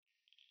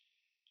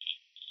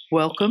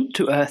Welcome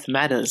to Earth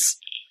Matters,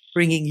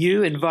 bringing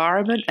you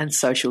environment and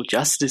social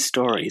justice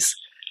stories.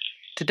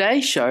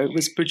 Today's show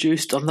was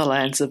produced on the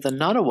lands of the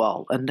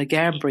Ngunnawal and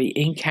Ngambri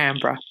in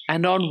Canberra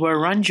and on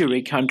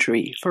Wurundjeri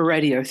country for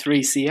Radio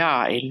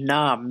 3CR in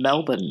Naarm,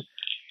 Melbourne,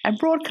 and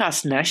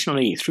broadcast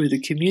nationally through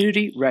the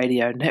Community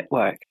Radio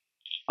Network.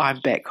 I'm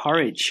Beck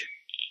Horridge.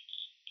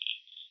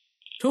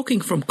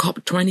 Talking from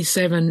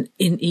COP27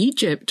 in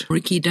Egypt,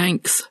 Rikki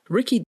Danks.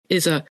 Rikki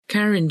is a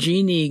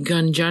Karenjini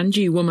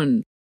Gunjunji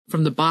woman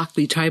from the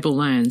Barkly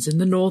Tablelands in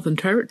the Northern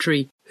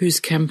Territory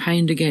who's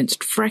campaigned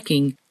against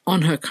fracking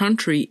on her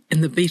country in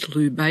the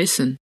Beetaloo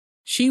Basin.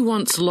 She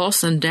wants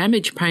loss and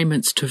damage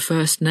payments to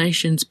First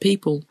Nations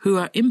people who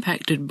are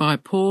impacted by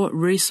poor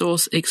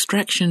resource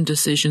extraction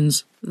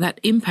decisions that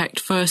impact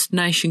First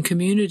Nation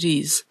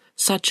communities,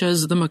 such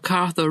as the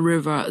MacArthur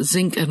River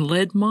zinc and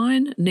lead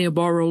mine near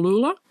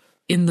Borroloola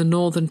in the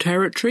Northern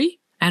Territory,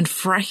 and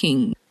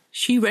fracking.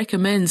 She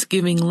recommends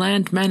giving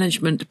land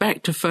management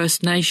back to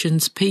First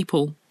Nations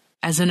people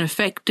as an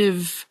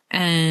effective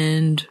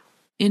and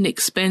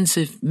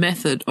inexpensive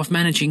method of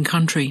managing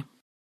country.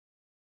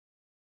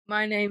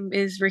 My name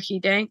is Rikki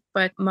Dank,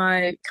 but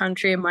my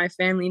country and my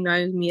family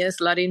know me as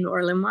Ladin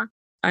Orlima.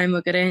 I'm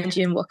a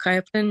Gurindji and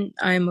Wakayapan.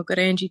 I'm a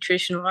Gurindji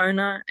traditional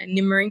owner and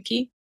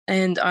Nimerinki,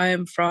 and I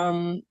am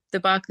from the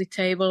Barkly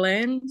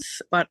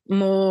Tablelands, but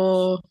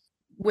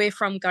we're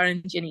from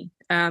Gurindjini.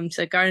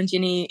 So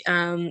Gurindjini,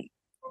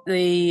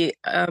 the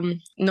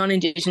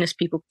non-Indigenous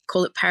people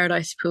call it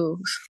Paradise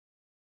Pools.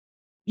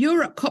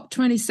 You're at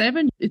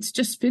COP27. It's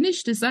just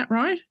finished, is that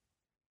right?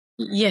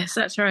 Yes,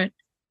 that's right.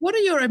 What are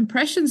your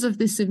impressions of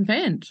this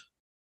event?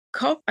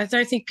 COP, I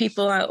don't think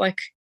people are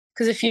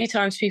because a few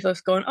times people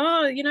have gone,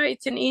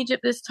 it's in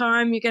Egypt this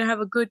time, you're going to have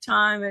a good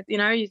time,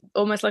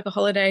 almost like a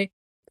holiday.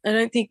 I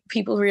don't think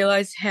people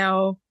realise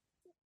how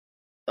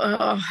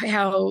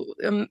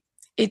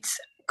it's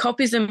COP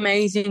is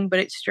amazing, but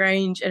it's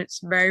strange and it's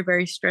very,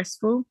 very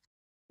stressful.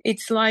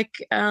 It's like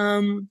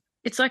the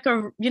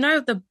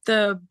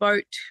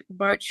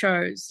boat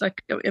shows.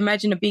 Like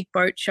imagine a big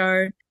boat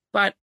show,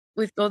 but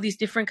with all these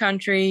different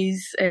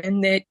countries,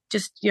 and they're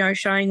just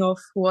showing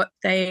off what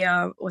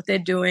they're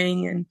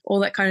doing and all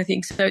that kind of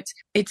thing. So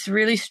it's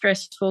really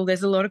stressful.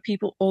 There's a lot of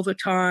people all the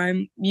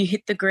time. You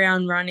hit the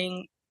ground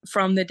running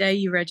from the day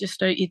you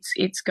register.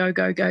 It's go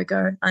go go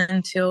go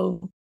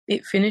until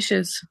it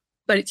finishes.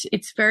 But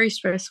it's very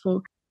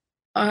stressful.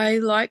 I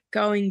like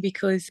going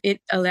because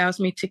it allows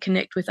me to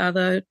connect with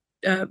other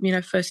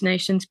First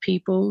Nations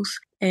peoples.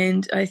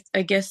 And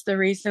I guess the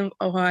reason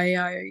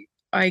why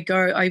I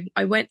go,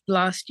 I went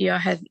last year. I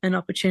had an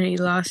opportunity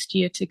last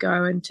year to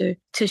go and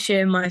to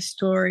share my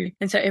story.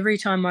 And so every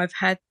time I've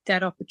had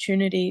that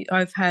opportunity,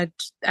 I've had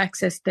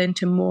access then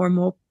to more and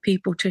more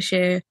people to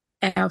share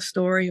our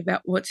story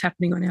about what's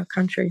happening on our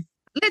country.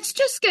 Let's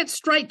just get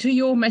straight to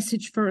your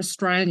message for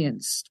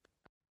Australians.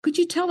 Could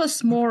you tell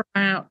us more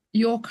about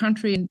your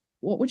country and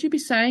what would you be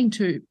saying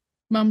to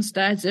mums,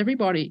 dads,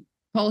 everybody,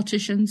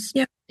 politicians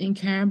in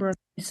Canberra,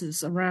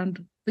 places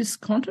around this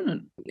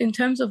continent? In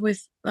terms of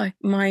with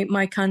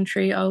my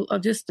country, I'll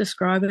just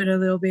describe it a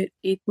little bit.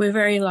 We're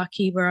very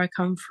lucky where I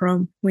come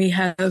from. We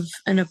have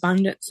an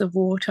abundance of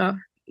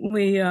water.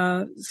 We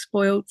are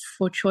spoiled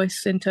for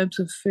choice in terms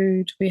of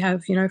food. We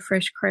have,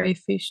 fresh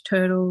crayfish,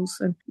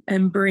 turtles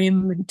and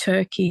bream and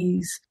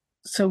turkeys.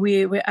 So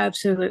we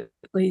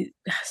absolutely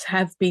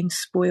have been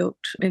spoilt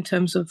in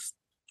terms of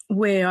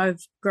where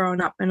I've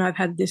grown up, and I've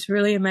had this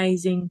really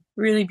amazing,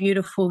 really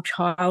beautiful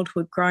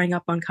childhood growing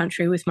up on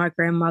country with my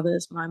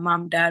grandmothers, my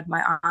mum, dad,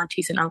 my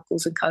aunties and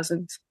uncles and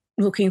cousins,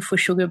 looking for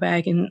sugar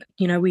bag, and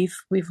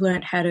we've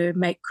learned how to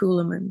make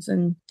coolamans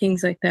and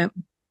things like that,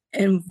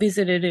 and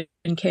visited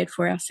and cared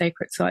for our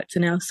sacred sites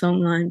and our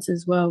songlines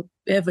as well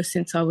ever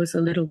since I was a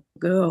little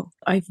girl.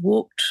 I've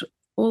walked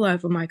all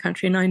over my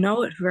country and I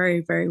know it very,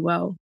 very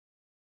well.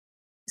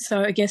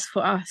 So I guess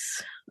for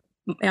us,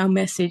 our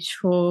message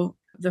for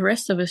the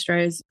rest of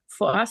Australia is,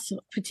 for us,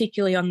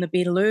 particularly on the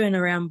Beetaloo and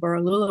around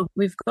Borroloola,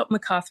 we've got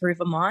MacArthur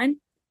River Mine.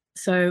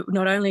 So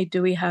not only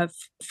do we have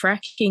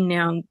fracking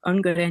now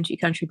on Gurindji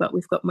country, but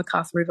we've got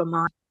MacArthur River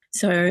Mine.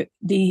 So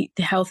the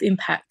health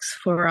impacts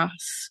for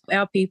us,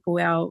 our people,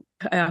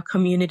 our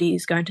community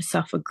is going to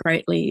suffer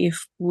greatly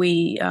if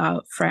we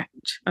are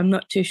fracked. I'm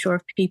not too sure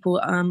if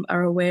people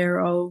are aware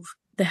of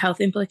the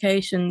health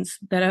implications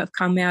that have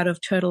come out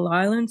of Turtle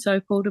Island,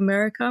 so-called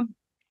America,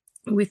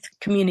 with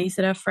communities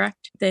that are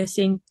fracked. They're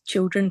seeing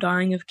children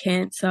dying of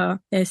cancer.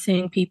 They're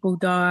seeing people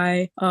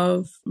die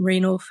of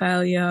renal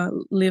failure,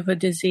 liver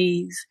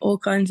disease, all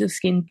kinds of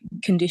skin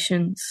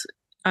conditions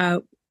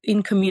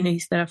in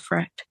communities that are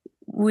fracked.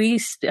 We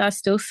are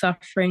still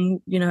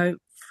suffering,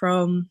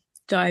 from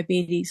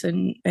diabetes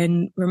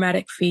and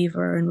rheumatic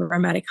fever and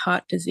rheumatic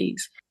heart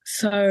disease.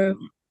 So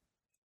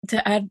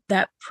to add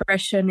that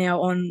pressure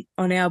now on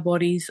our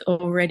bodies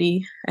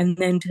already, and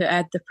then to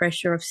add the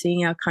pressure of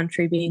seeing our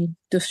country being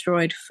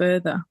destroyed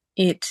further,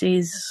 it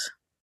is,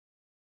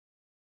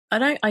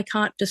 I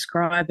can't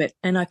describe it,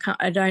 and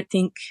I don't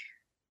think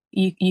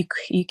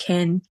you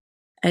can.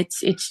 It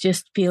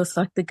just feels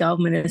like the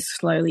government is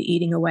slowly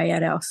eating away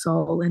at our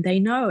soul, and they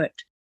know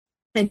it.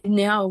 And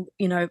now,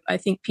 I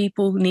think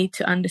people need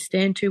to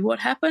understand too what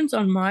happens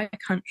on my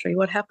country,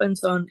 what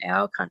happens on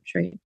our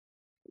country.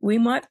 We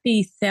might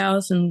be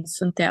thousands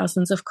and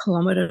thousands of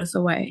kilometres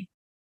away,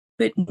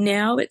 but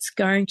now it's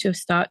going to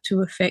start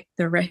to affect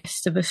the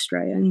rest of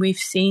Australia. And we've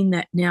seen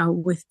that now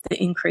with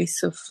the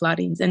increase of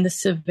floodings and the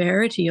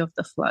severity of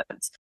the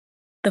floods,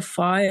 the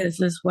fires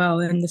as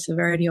well, and the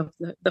severity of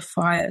the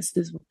fires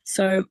as well.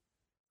 So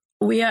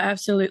we are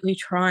absolutely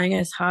trying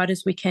as hard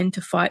as we can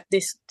to fight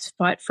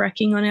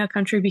fracking on our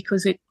country,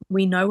 because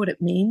we know what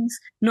it means,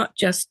 not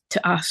just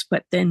to us,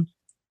 but then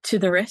to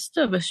the rest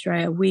of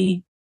Australia.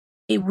 We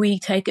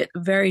take it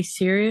very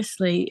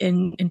seriously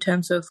in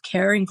terms of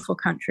caring for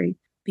country,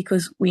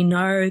 because we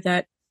know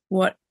that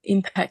what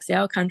impacts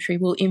our country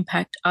will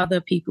impact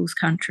other people's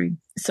country.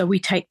 So we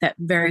take that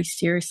very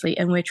seriously,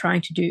 and we're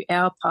trying to do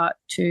our part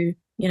to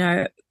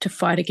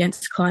fight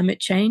against climate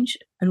change.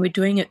 And we're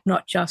doing it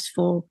not just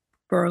for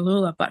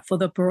Borroloola, but for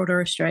the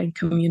broader Australian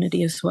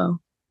community as well.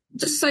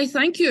 Just say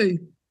thank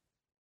you.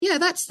 Yeah,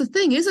 that's the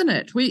thing, isn't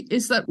it? We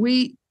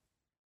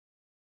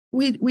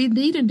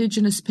need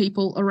Indigenous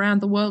people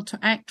around the world to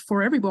act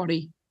for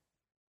everybody.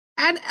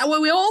 And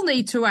we all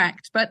need to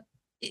act, but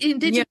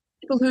Indigenous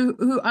people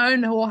who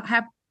own or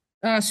have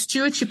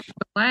stewardship of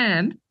the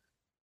land,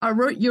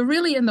 you're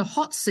really in the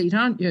hot seat,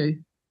 aren't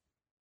you?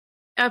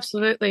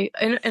 Absolutely.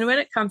 And when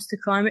it comes to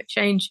climate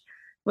change,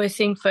 we're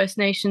seeing First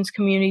Nations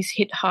communities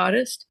hit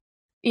hardest.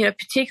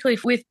 Particularly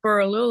with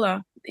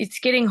Borroloola, it's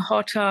getting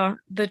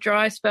hotter, the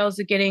dry spells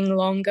are getting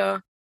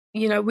longer.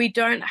 We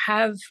don't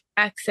have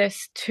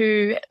access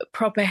to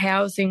proper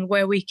housing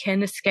where we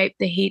can escape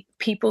the heat.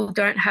 People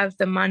don't have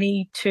the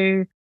money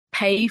to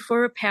pay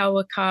for a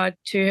power card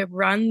to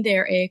run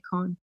their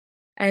aircon.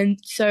 And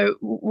so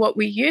what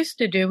we used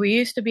to do, we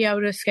used to be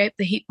able to escape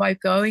the heat by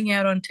going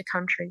out onto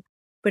country.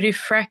 But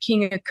if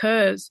fracking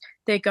occurs,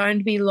 they're going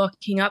to be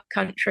locking up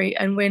country,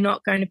 and we're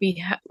not going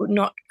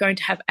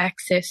to have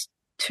access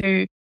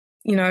to,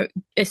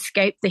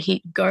 escape the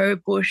heat, go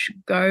bush,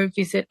 go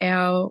visit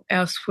our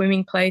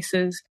swimming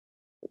places,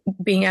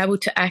 being able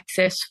to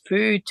access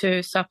food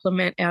to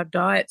supplement our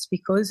diets,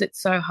 because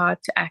it's so hard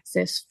to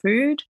access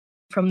food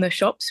from the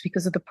shops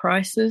because of the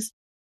prices.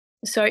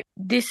 So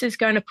this is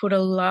going to put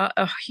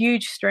a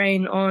huge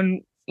strain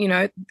on,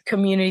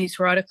 communities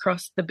right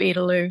across the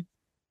Beetaloo.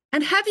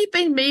 And have you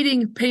been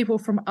meeting people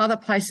from other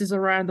places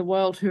around the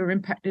world who are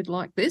impacted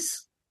like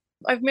this?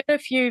 I've met a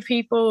few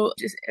people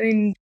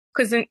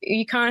because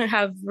you can't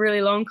have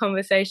really long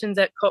conversations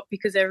at COP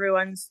because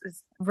everyone's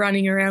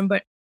running around.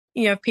 But,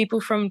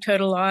 people from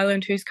Turtle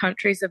Island whose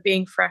countries are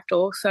being fracked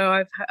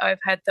also, I've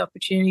had the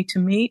opportunity to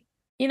meet,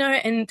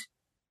 and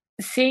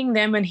seeing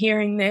them and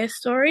hearing their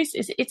stories,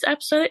 it's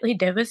absolutely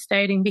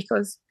devastating,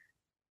 because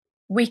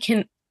we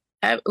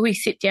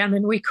sit down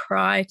and we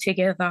cry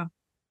together.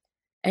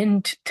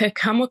 And to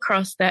come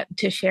across that,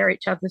 to share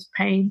each other's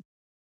pain,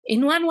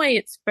 in one way,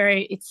 it's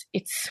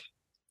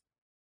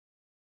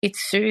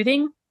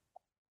soothing,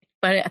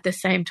 but at the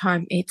same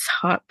time, it's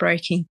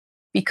heartbreaking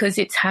because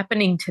it's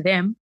happening to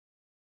them.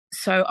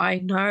 So I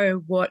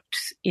know what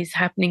is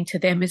happening to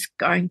them is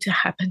going to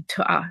happen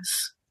to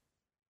us.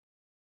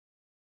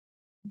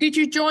 Did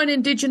you join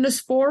Indigenous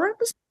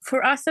forums?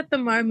 For us at the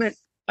moment,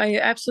 I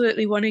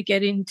absolutely want to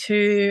get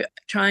into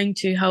trying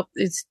to help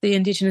the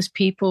Indigenous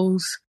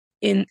peoples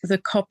in the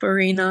COP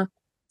arena.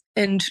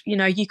 And,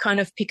 you kind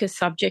of pick a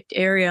subject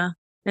area,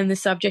 and the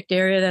subject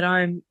area that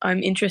I'm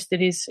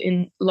interested is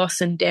in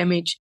loss and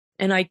damage.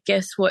 And I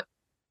guess what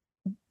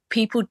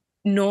people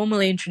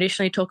normally and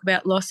traditionally talk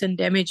about loss and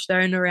damage, they're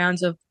in the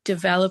rounds of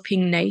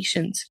developing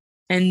nations,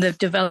 and the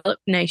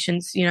developed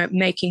nations,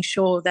 making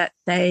sure that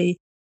they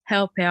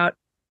help out,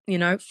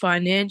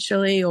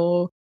 financially,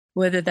 or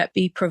whether that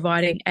be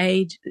providing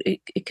aid.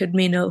 It could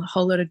mean a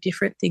whole lot of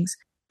different things.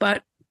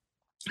 But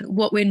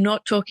what we're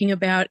not talking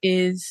about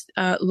is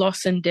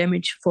loss and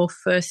damage for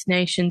First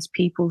Nations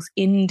peoples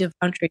in the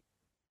country,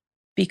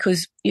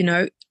 because,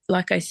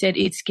 like I said,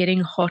 it's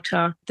getting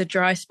hotter. The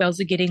dry spells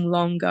are getting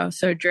longer,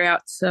 so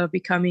droughts are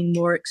becoming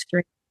more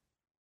extreme.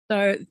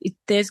 So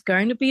there's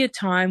going to be a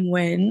time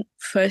when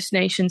First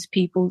Nations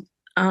people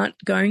aren't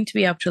going to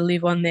be able to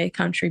live on their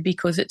country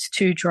because it's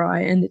too dry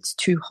and it's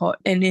too hot.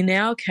 And in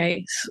our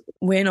case,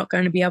 we're not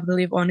going to be able to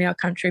live on our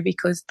country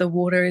because the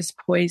water is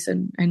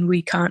poison and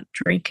we can't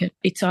drink it.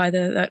 It's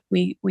either that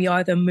we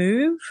either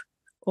move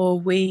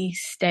or we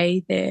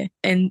stay there.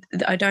 And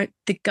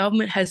the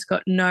government has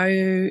got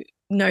no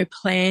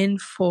plan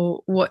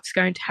for what's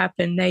going to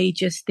happen. They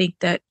just think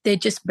that they're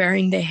just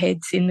burying their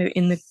heads in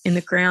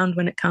the ground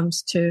when it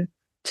comes to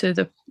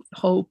the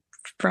whole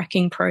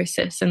fracking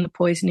process and the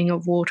poisoning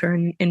of water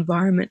and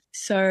environment.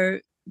 So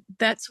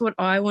that's what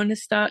I want to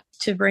start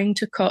to bring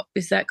to COP,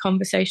 is that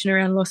conversation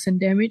around loss and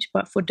damage,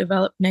 but for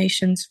developed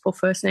nations, for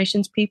First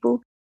Nations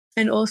people.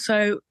 And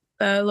also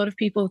a lot of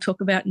people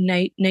talk about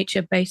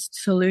nature-based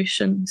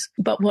solutions,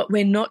 but what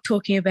we're not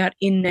talking about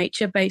in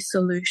nature-based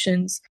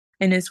solutions,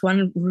 and as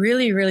one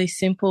really, really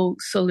simple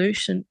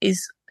solution,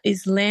 is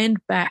is land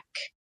back.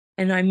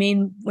 And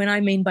when I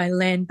mean by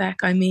land back,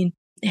 I mean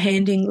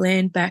handing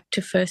land back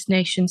to First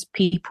Nations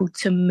people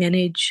to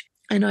manage.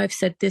 And I've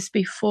said this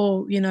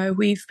before,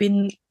 we've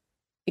been,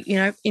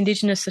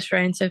 Indigenous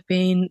Australians have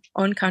been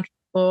on country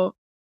for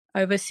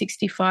over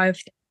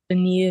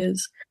 65,000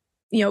 years.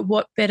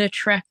 What better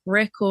track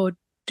record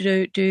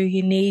do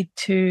you need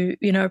to,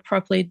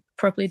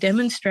 properly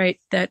demonstrate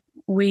that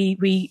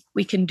we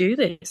can do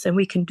this and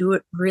we can do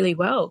it really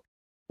well.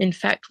 In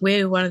fact,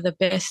 we're one of the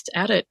best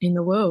at it in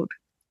the world.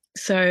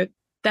 So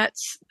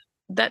that's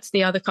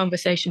the other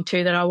conversation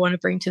too that I want to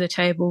bring to the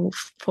table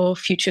for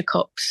future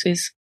COPs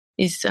is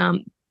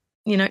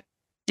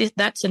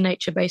that's a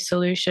nature-based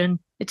solution.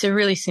 It's a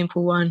really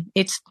simple one.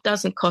 It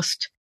doesn't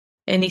cost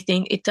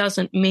anything. It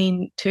doesn't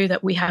mean too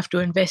that we have to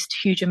invest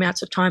huge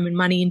amounts of time and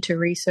money into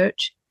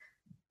research.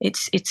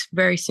 It's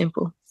very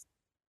simple.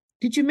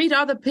 Did you meet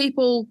other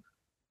people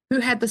who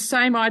had the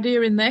same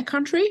idea in their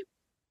country?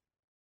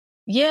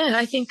 Yeah,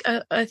 I think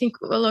a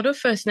lot of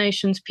First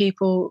Nations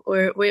people,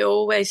 we're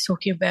always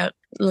talking about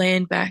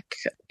land back,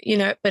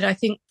 but I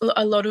think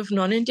a lot of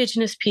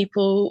non-Indigenous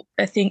people,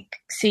 I think,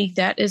 see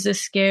that as a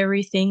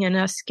scary thing and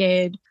are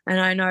scared.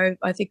 And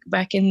I think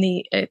back in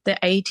the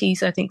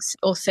 80s, I think,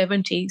 or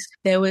 70s,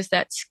 there was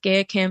that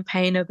scare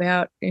campaign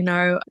about,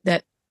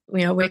 that,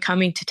 we're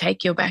coming to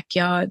take your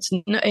backyards.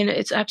 And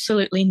it's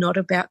absolutely not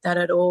about that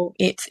at all.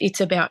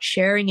 It's about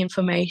sharing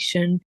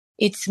information.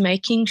 It's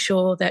making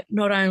sure that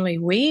not only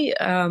we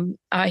are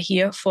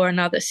here for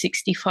another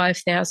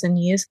 65,000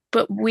 years,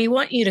 but we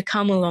want you to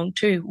come along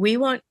too. We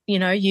want,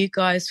 you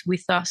guys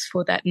with us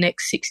for that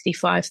next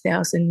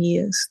 65,000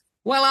 years.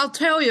 Well, I'll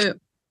tell you,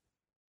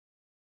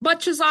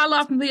 much as I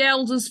love the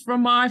elders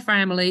from my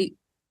family,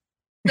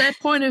 their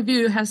point of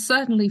view has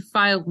certainly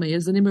failed me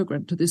as an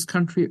immigrant to this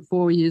country at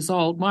 4 years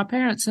old. My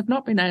parents have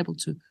not been able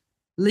to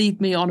lead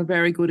me on a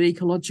very good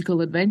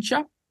ecological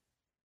adventure,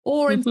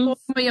 or inform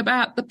me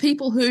about the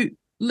people who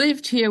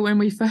lived here when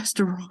we first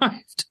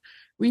arrived.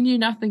 We knew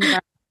nothing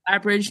about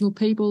Aboriginal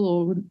people,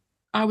 or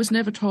I was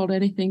never told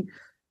anything.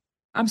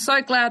 I'm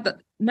so glad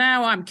that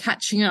now I'm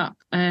catching up,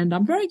 and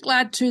I'm very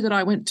glad too that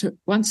I went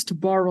once to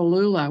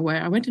Borroloola,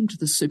 where I went into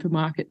the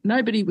supermarket.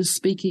 Nobody was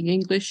speaking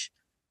English,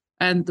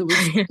 and there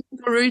was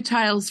kangaroo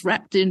tails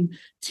wrapped in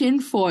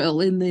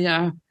tinfoil in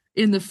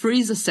the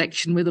freezer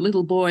section with a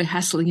little boy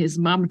hassling his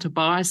mum to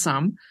buy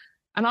some.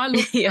 And I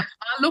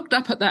looked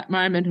up at that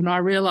moment and I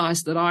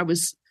realised that I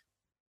was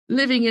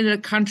living in a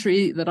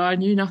country that I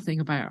knew nothing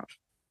about.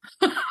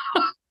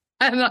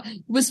 And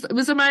it was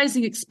an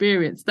amazing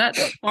experience. That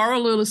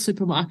Borroloola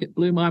supermarket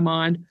blew my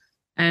mind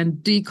and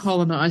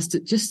decolonised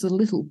it just a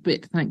little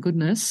bit, thank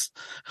goodness.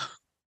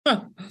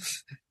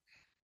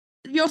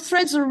 Your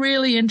threads are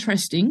really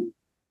interesting.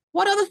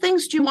 What other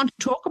things do you want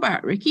to talk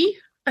about, Rikki?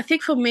 I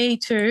think for me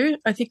too,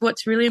 I think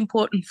what's really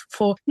important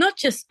for not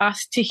just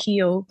us to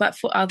heal, but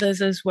for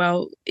others as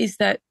well, is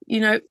that,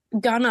 the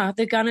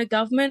Gunner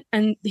government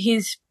and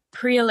his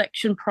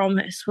pre-election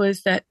promise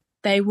was that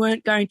they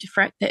weren't going to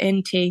frack the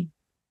NT.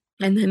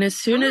 And then as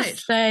soon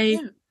as they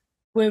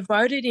were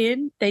voted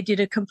in, they did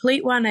a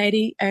complete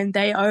 180 and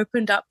they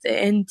opened up the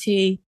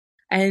NT,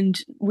 and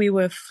we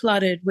were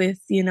flooded with,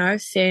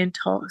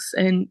 Santos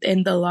and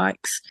the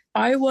likes.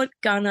 I want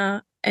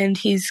Gunner and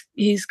his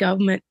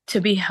government to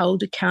be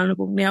held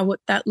accountable. Now, what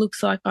that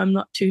looks like, I'm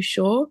not too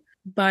sure,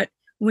 but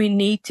we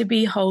need to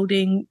be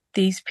holding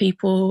these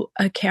people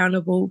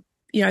accountable.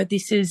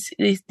 This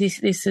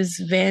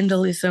is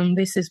vandalism.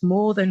 This is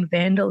more than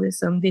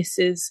vandalism. This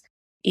is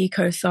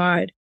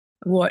ecocide.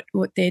 What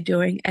they're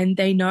doing, and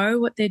they know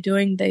what they're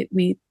doing.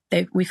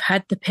 We've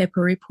had the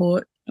Pepper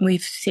report.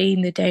 We've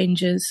seen the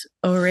dangers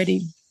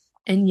already.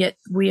 And yet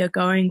we are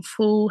going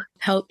full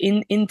help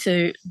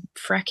into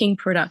fracking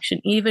production.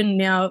 Even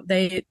now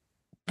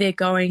they're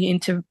going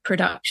into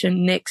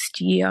production next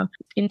year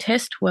in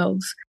test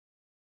wells.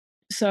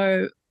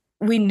 So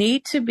we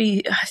need to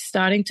be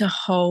starting to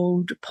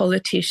hold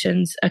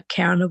politicians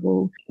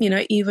accountable.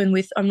 Even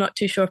with, I'm not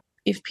too sure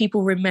if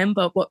people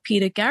remember what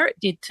Peter Garrett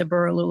did to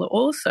Borroloola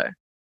also.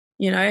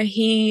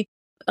 He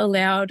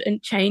allowed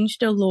and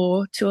changed a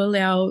law to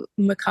allow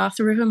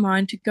MacArthur River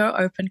Mine to go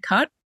open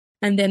cut,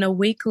 and then a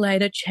week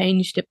later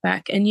changed it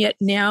back. And yet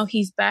now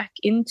he's back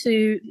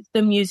into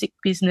the music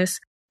business,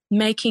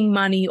 making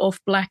money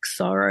off Black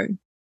Sorrow.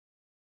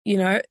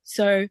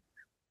 So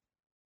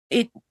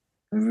it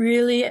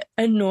really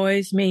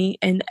annoys me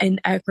and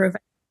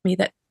aggravates me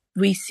that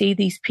we see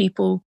these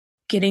people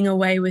getting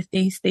away with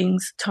these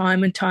things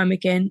time and time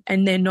again,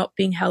 and they're not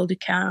being held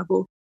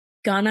accountable.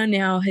 Gunner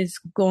now has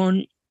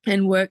gone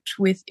and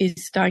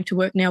is starting to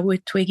work now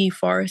with Twiggy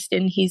Forrest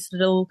in his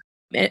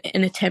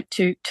an attempt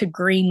to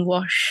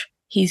greenwash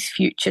his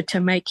future to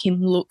make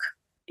him look,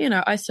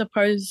 I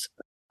suppose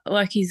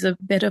like he's a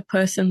better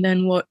person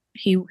than what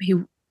he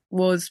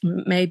was.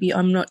 Maybe,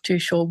 I'm not too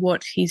sure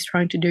what he's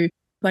trying to do,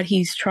 but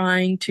he's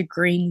trying to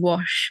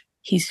greenwash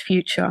his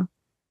future.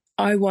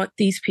 I want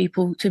these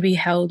people to be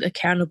held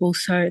accountable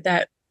so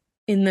that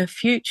in the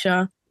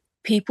future,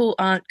 people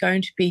aren't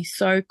going to be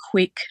so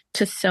quick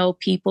to sell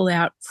people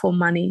out for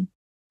money.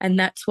 And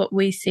that's what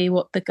we see,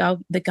 what the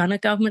Gunner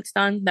government's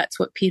done. That's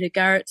what Peter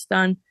Garrett's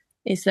done,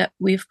 is that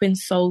we've been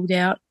sold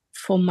out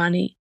for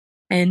money,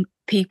 and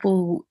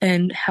people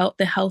and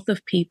the health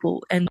of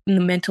people and the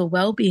mental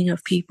well-being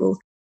of people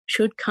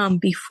should come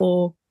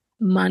before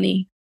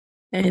money.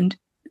 And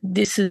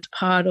this is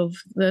part of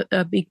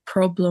a big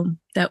problem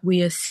that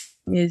we are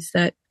seeing, is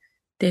that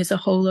there's a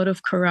whole lot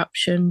of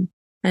corruption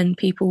and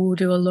people will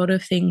do a lot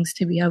of things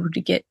to be able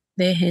to get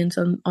their hands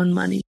on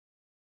money.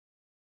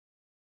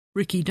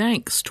 Rikki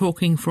Danks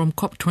talking from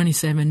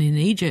COP27 in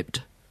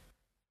Egypt.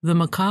 The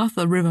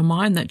McArthur River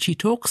mine that she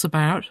talks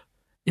about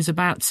is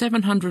about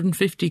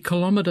 750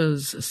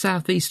 kilometres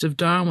southeast of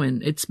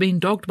Darwin. It's been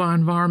dogged by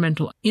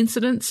environmental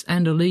incidents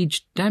and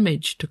alleged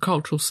damage to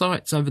cultural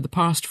sites over the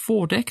past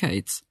 4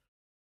 decades.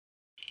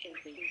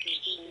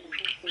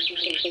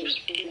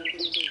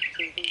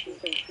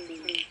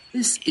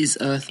 This is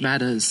Earth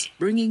Matters,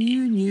 bringing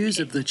you news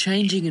of the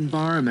changing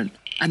environment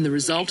and the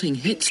resulting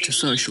hits to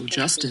social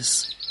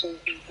justice.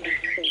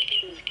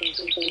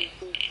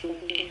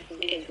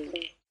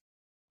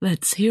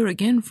 Let's hear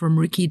again from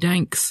Rikki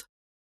Danks.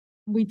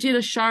 We did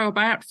a show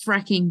about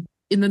fracking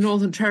in the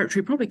Northern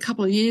Territory probably a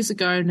couple of years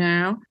ago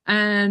now,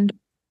 and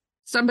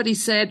somebody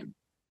said,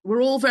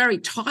 we're all very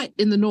tight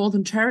in the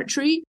Northern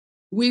Territory.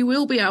 We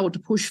will be able to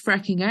push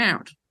fracking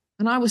out.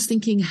 And I was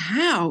thinking,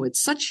 how?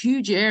 It's such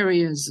huge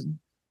areas,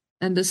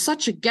 and there's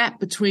such a gap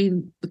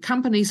between the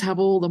companies have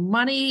all the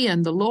money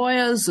and the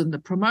lawyers and the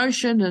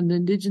promotion, and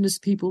Indigenous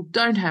people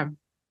don't have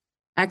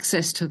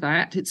access to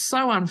that. It's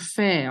so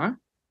unfair.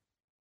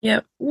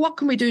 Yeah. What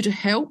can we do to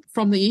help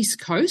from the East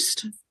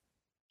Coast?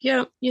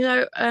 Yeah,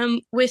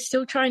 we're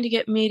still trying to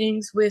get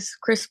meetings with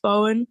Chris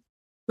Bowen.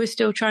 We're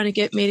still trying to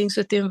get meetings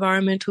with the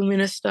Environmental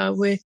Minister.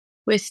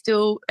 We're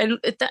still, and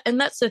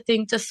that's the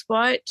thing,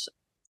 despite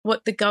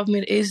what the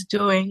government is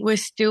doing, we're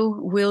still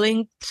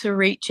willing to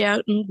reach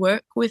out and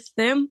work with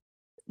them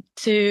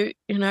to,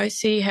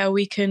 see how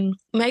we can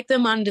make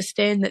them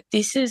understand that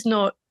this is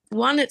not,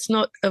 one, it's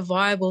not a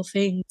viable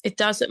thing. It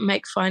doesn't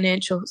make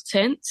financial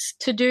sense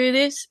to do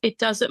this. It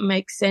doesn't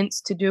make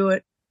sense to do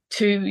it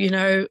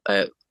to,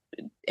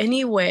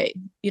 anywhere.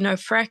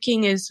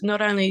 Fracking is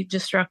not only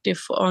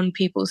destructive on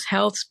people's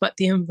health, but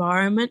the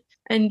environment.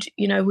 And,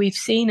 we've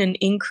seen an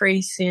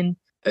increase in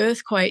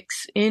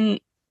earthquakes in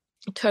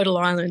Turtle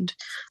Island.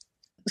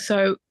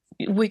 So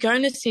we're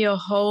going to see a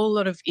whole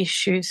lot of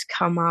issues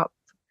come up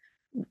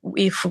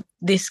if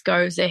this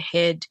goes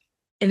ahead.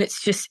 And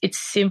it's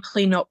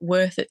simply not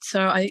worth it.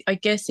 So I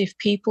guess if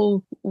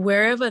people,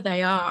 wherever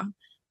they are,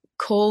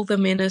 call the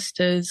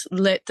ministers,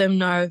 let them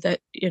know that,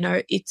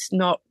 it's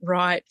not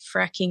right.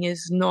 Fracking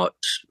is not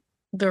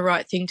the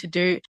right thing to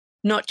do,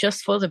 not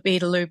just for the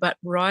Beetaloo, but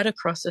right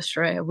across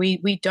Australia.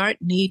 We don't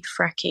need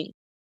fracking.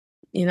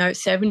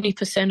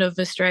 70% of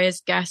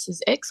Australia's gas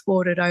is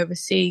exported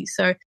overseas.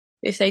 So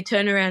if they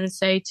turn around and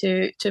say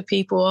to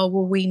people, oh,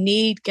 well, we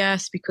need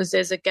gas because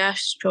there's a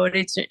gas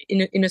shortage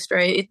in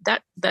Australia,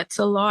 that's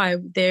a lie.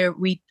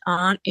 We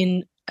aren't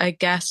in a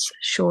gas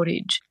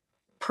shortage.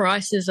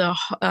 Prices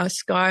are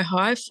sky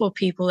high for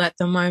people at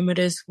the moment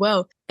as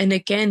well. And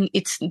again,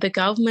 it's the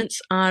governments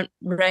aren't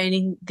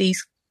reining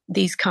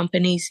these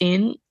companies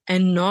in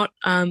and not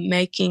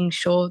making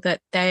sure that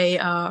they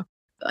are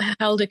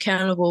held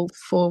accountable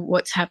for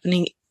what's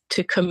happening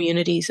to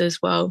communities as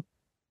well.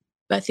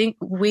 I think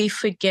we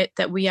forget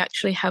that we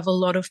actually have a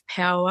lot of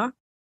power.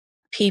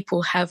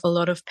 People have a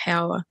lot of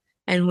power,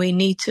 and we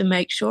need to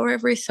make sure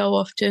every so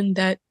often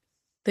that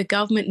the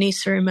government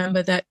needs to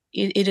remember that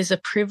it is a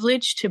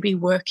privilege to be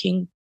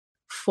working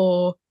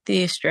for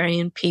the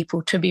Australian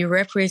people, to be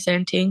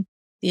representing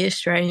the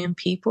Australian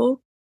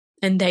people,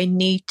 and they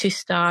need to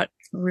start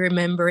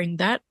remembering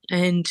that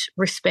and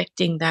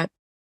respecting that.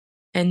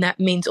 And that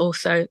means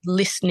also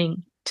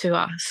listening to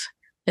us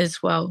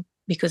as well,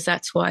 because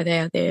that's why they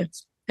are there.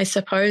 I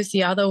suppose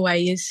the other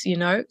way is,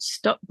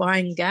 stop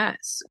buying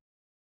gas.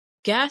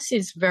 Gas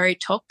is very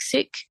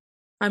toxic.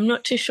 I'm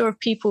not too sure if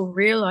people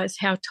realise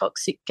how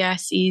toxic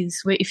gas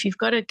is. If you've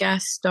got a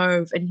gas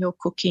stove and you're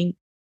cooking,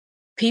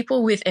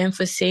 people with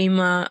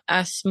emphysema,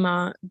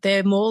 asthma,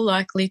 they're more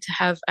likely to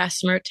have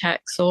asthma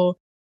attacks or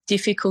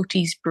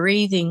difficulties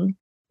breathing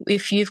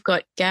if you've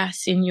got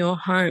gas in your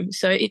home.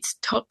 So it's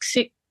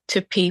toxic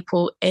to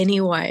people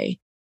anyway.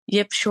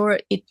 Yep, sure,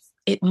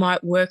 it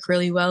might work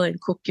really well and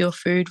cook your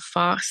food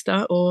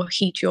faster or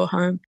heat your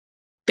home,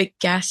 but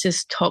gas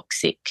is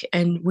toxic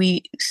and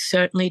we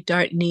certainly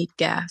don't need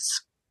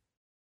gas.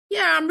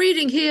 Yeah, I'm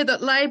reading here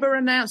that Labor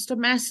announced a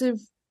massive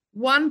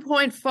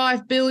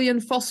 $1.5 billion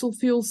fossil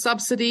fuel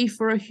subsidy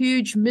for a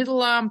huge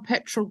middle-arm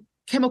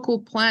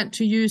petrochemical plant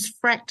to use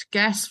fracked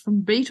gas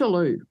from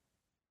Beetaloo.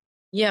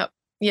 Yeah,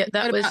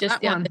 that was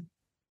just that one.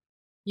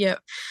 Yeah,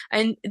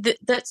 and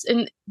that's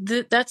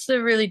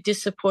the really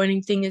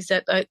disappointing thing is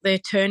that they're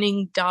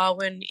turning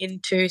Darwin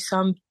into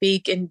some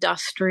big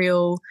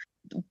industrial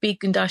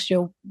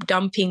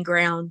dumping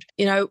ground.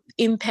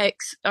 Impex,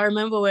 I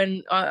remember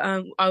when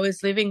I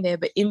was living there,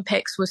 but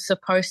Impex was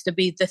supposed to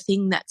be the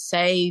thing that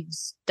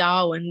saves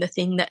Darwin, the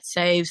thing that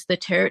saves the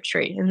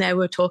territory. And they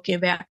were talking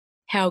about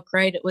how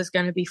great it was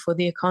going to be for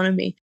the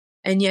economy.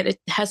 And yet it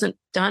hasn't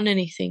done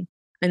anything.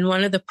 And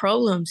one of the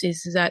problems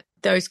is that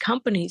those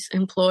companies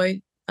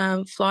employ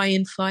fly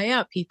in, fly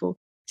out people.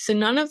 So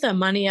none of that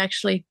money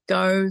actually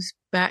goes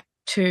back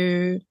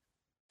to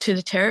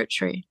the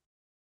territory.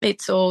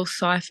 It's all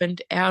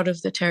siphoned out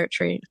of the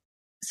territory.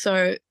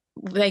 So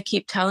they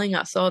keep telling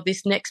us, oh,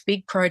 this next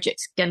big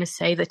project's going to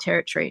save the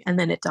territory, and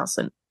then it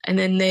doesn't. And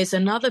then there's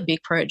another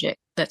big project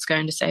that's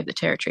going to save the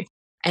territory,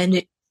 and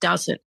it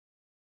doesn't.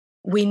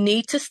 We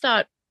need to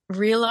start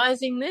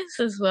realizing this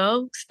as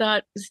well,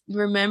 start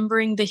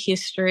remembering the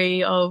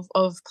history of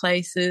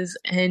places,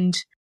 and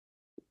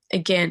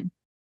again,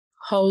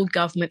 hold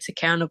governments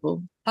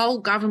accountable.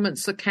 Hold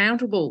governments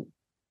accountable.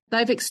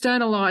 They've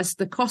externalised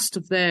the cost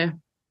of their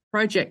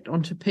project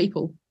onto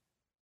people.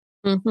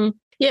 Mm-hmm.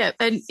 Yeah,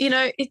 and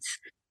it's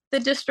the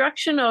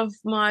destruction of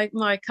my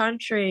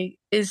country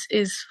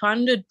is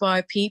funded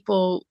by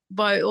people,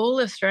 by all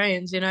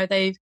Australians.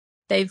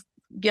 They've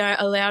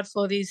allowed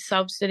for these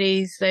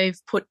subsidies. They've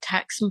put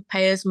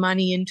taxpayers'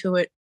 money into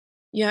it.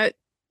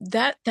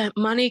 That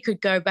money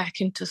could go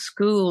back into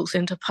schools,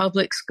 into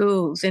public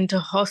schools, into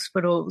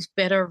hospitals,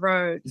 better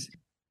roads.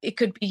 It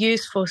could be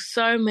used for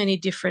so many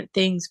different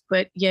things,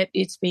 but yet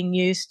it's being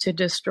used to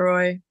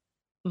destroy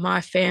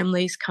my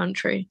family's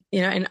country,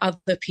 and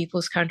other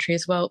people's country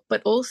as well.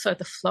 But also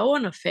the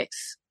flow-on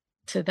effects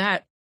to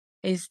that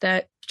is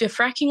that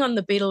fracking on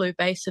the Beetaloo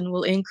Basin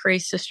will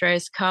increase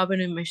Australia's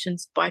carbon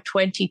emissions by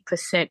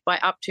 20%, by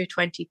up to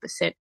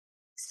 20%.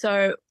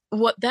 So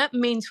what that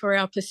means for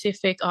our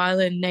Pacific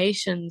Island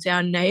nations,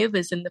 our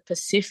neighbours in the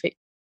Pacific,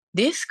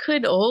 this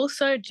could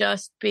also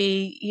just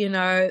be,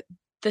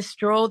 the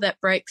straw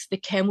that breaks the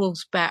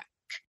camel's back,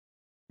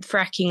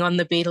 fracking on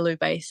the Beetaloo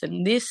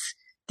Basin.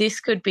 This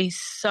could be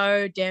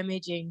so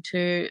damaging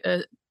to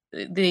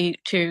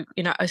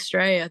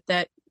Australia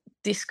that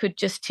this could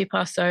just tip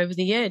us over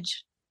the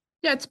edge.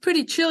 Yeah, it's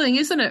pretty chilling,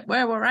 isn't it,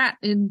 where we're at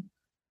in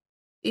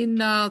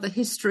the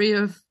history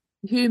of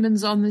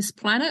humans on this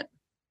planet?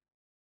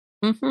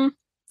 Mm-hmm.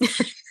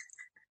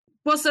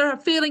 Was there a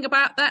feeling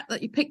about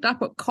that you picked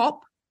up at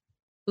COP?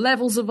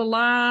 Levels of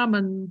alarm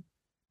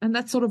and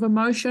that sort of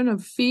emotion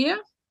of fear?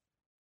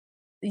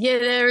 Yeah,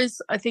 there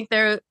is. I think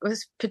there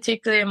was,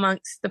 particularly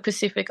amongst the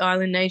Pacific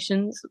Island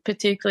nations,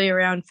 particularly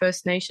around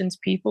First Nations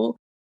people.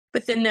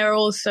 But then there are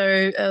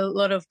also a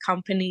lot of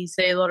companies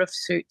there, a lot of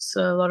suits,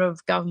 a lot of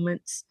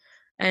governments,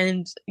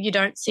 and you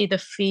don't see the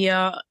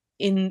fear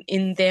in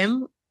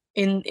them,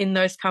 in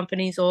those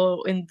companies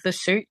or in the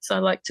suits, I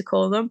like to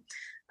call them.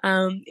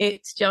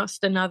 It's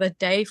just another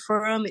day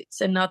for them.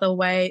 It's another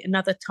way,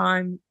 another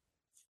time,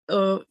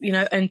 or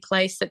and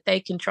place that they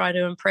can try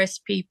to impress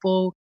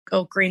people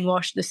or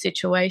greenwash the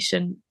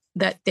situation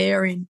that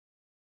they're in.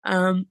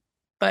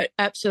 But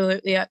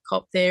absolutely at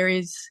COP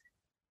there's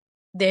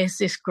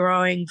this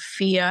growing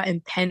fear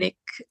and panic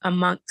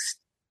amongst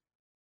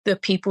the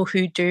people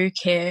who do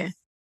care.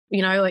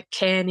 Like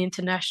CAN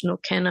International,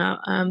 CANA,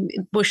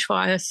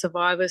 bushfire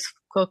survivors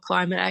for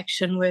climate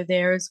action were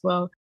there as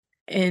well.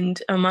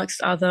 And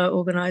amongst other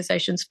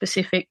organisations,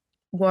 Pacific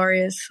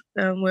Warriors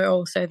were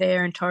also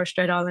there, and Torres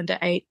Strait Islander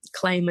 8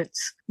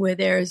 claimants were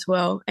there as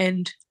well.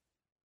 And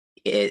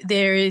it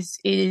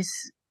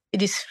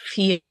is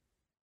fear.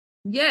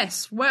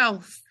 Yes,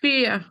 well,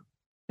 fear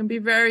can be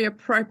very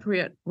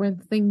appropriate when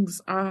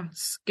things are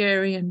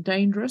scary and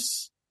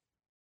dangerous.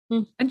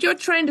 Mm. And you're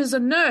trained as a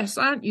nurse,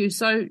 aren't you?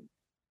 So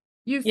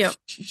you've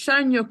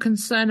shown your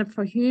concern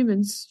for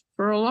humans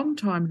for a long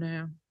time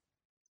now.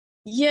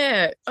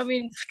 Yeah, I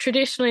mean,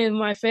 traditionally in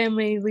my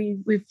family,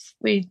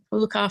 we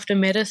look after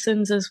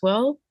medicines as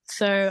well.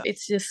 So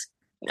it's just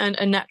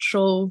a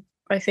natural,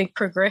 I think,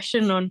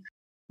 progression on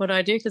what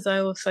I do, because I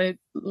also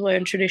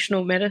learn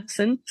traditional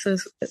medicine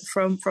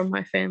from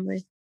my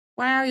family.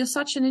 Wow, you're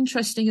such an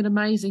interesting and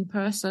amazing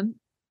person.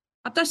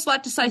 I'd just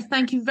like to say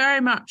thank you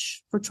very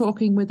much for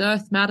talking with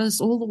Earth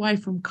Matters all the way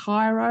from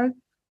Cairo.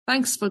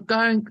 Thanks for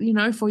going,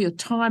 for your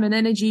time and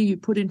energy you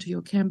put into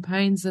your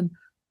campaigns. And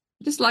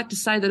I'd just like to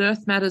say that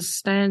Earth Matters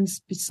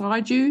stands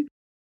beside you,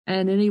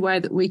 and any way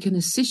that we can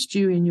assist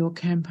you in your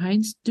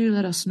campaigns, do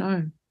let us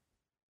know.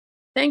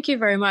 Thank you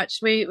very much.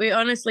 We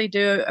honestly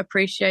do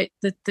appreciate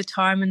the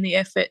time and the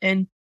effort.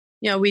 And,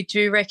 we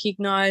do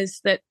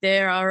recognise that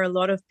there are a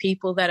lot of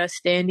people that are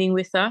standing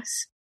with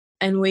us.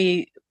 And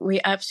we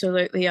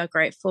absolutely are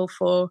grateful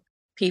for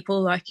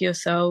people like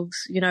yourselves.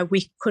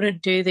 We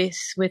couldn't do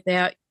this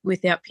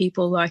without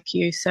people like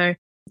you. So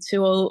to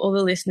all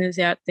the listeners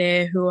out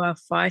there who are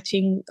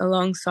fighting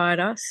alongside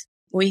us,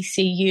 we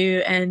see you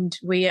and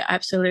we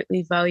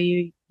absolutely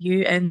value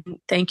you, and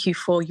thank you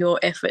for your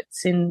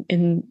efforts in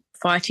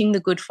fighting the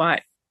good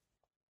fight.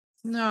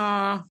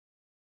 No,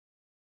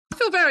 I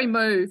feel very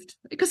moved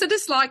because it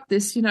is like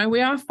this, we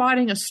are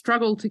fighting a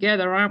struggle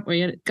together, aren't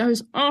we? And it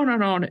goes on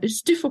and on.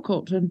 It's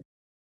difficult. And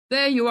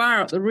there you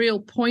are at the real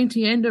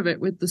pointy end of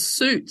it with the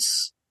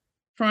suits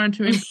trying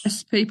to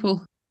impress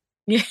people.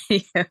 Yeah.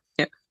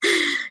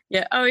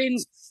 I mean,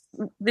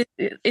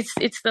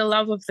 it's the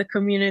love of the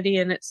community,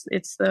 and it's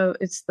the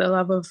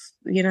love of,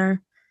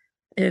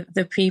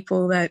 the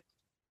people that,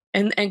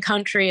 and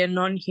country and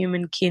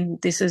non-human kin,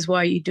 this is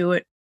why you do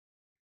it.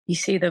 You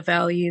see the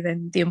value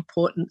and the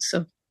importance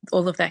of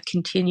all of that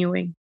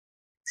continuing.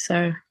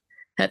 So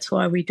that's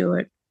why we do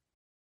it.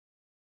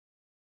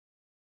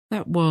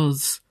 That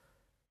was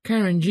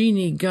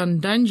Karenjini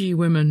Gundungji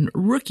women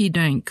Rookie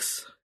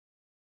Danks.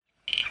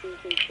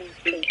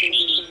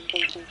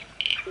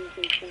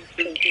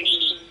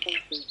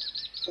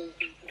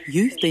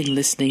 You've been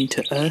listening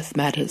to Earth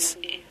Matters.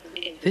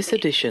 This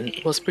edition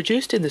was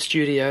produced in the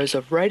studios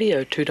of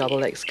Radio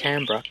 2XX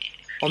Canberra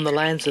on the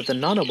lands of the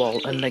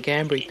Ngunnawal and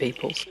Ngambri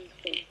peoples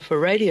for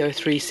Radio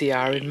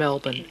 3CR in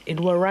Melbourne in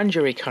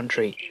Wurundjeri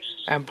country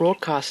and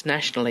broadcast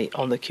nationally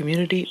on the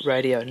Community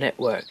Radio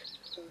Network.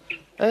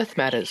 Earth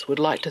Matters would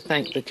like to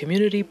thank the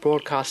Community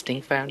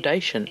Broadcasting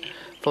Foundation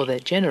for their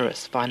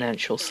generous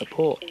financial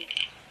support.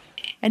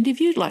 And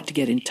if you'd like to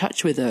get in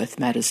touch with Earth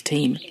Matters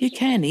team, you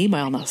can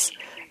email us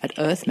at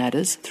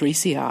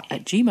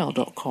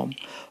earthmatters3cr@gmail.com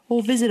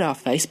or visit our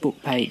Facebook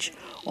page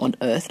on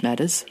Earth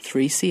Matters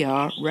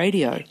 3CR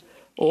Radio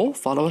or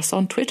follow us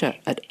on Twitter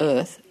at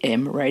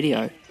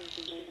EarthMRadio.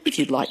 If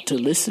you'd like to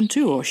listen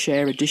to or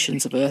share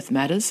editions of Earth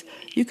Matters,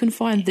 you can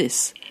find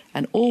this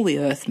and all the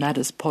Earth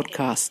Matters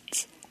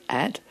podcasts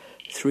at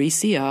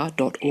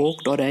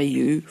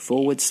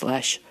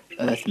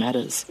 3cr.org.au/Earth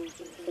Matters.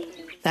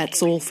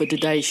 That's all for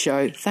today's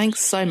show.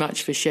 Thanks so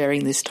much for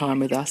sharing this time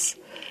with us.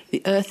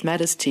 The Earth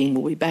Matters team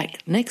will be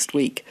back next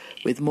week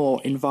with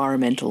more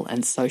environmental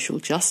and social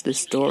justice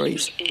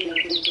stories.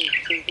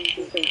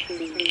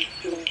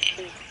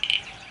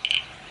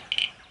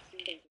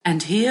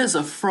 And here's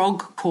a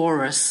frog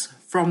chorus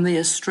from the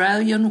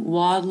Australian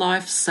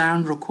Wildlife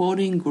Sound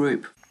Recording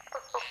Group.